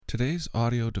Today's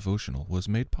audio devotional was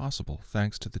made possible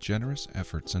thanks to the generous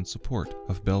efforts and support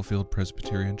of Bellefield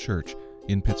Presbyterian Church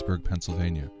in Pittsburgh,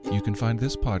 Pennsylvania. You can find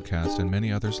this podcast and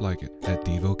many others like it at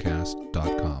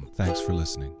Devocast.com. Thanks for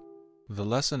listening. The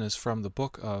lesson is from the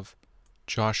book of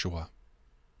Joshua,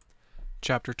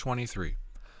 chapter 23.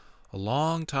 A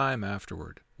long time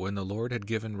afterward, when the Lord had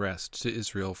given rest to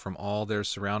Israel from all their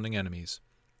surrounding enemies,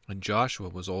 and Joshua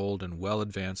was old and well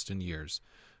advanced in years,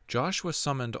 Joshua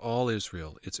summoned all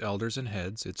Israel, its elders and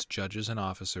heads, its judges and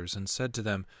officers, and said to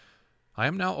them, I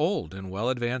am now old and well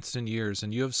advanced in years,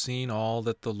 and you have seen all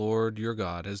that the Lord your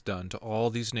God has done to all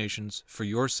these nations for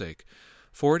your sake,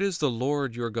 for it is the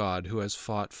Lord your God who has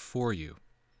fought for you.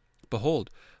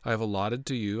 Behold, I have allotted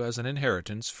to you as an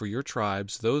inheritance for your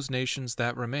tribes those nations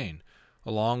that remain,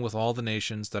 along with all the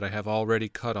nations that I have already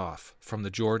cut off, from the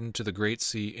Jordan to the great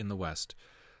sea in the west.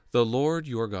 The Lord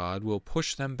your God will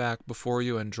push them back before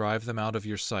you and drive them out of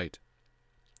your sight.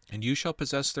 And you shall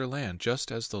possess their land, just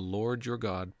as the Lord your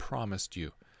God promised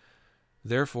you.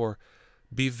 Therefore,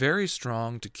 be very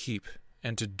strong to keep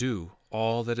and to do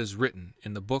all that is written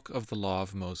in the book of the law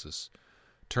of Moses,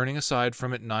 turning aside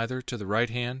from it neither to the right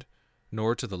hand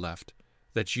nor to the left,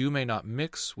 that you may not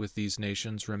mix with these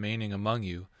nations remaining among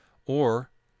you,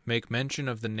 or make mention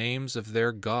of the names of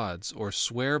their gods, or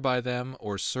swear by them,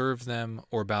 or serve them,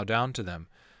 or bow down to them.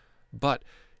 But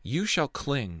you shall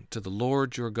cling to the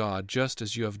Lord your God, just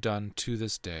as you have done to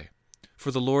this day. For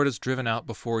the Lord has driven out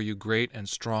before you great and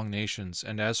strong nations,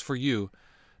 and as for you,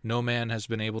 no man has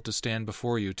been able to stand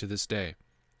before you to this day.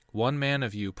 One man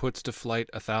of you puts to flight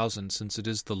 1,000, since it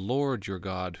is the Lord your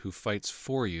God who fights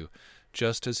for you,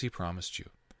 just as he promised you.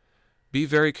 Be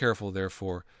very careful,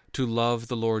 therefore, to love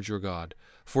the Lord your God.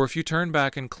 For if you turn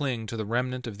back and cling to the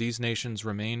remnant of these nations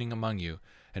remaining among you,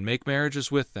 and make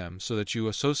marriages with them, so that you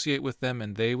associate with them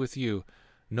and they with you,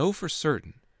 know for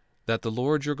certain that the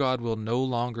Lord your God will no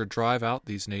longer drive out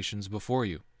these nations before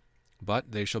you.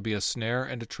 But they shall be a snare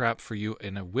and a trap for you,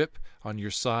 and a whip on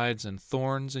your sides and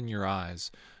thorns in your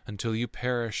eyes, until you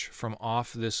perish from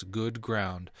off this good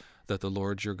ground that the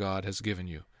Lord your God has given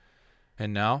you.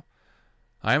 And now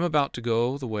I am about to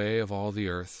go the way of all the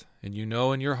earth, and you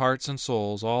know in your hearts and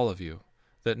souls, all of you,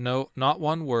 that not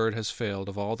one word has failed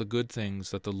of all the good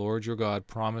things that the Lord your God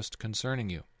promised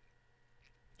concerning you.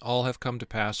 All have come to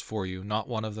pass for you, not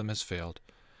one of them has failed.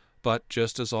 But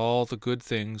just as all the good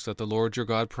things that the Lord your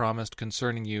God promised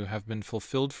concerning you have been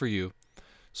fulfilled for you,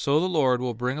 so the Lord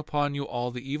will bring upon you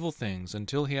all the evil things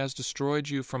until he has destroyed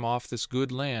you from off this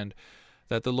good land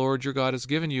that the Lord your God has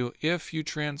given you, if you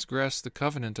transgress the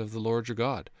covenant of the Lord your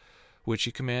God, which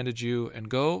he commanded you, and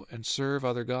go and serve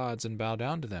other gods and bow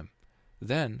down to them.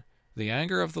 Then the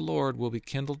anger of the Lord will be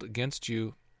kindled against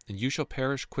you, and you shall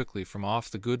perish quickly from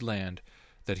off the good land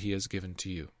that he has given to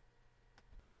you.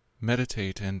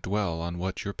 Meditate and dwell on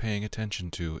what you're paying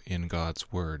attention to in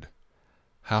God's Word.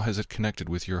 How has it connected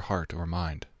with your heart or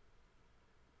mind?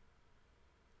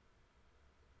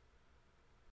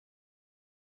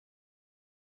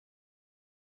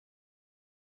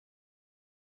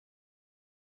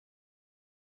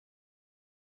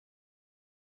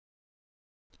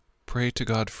 Pray to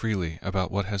God freely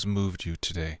about what has moved you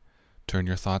today. Turn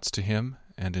your thoughts to him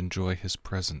and enjoy his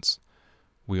presence.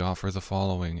 We offer the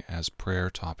following as prayer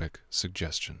topic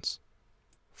suggestions.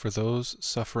 For those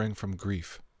suffering from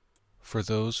grief. For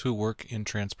those who work in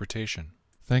transportation.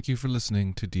 Thank you for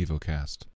listening to Devocast.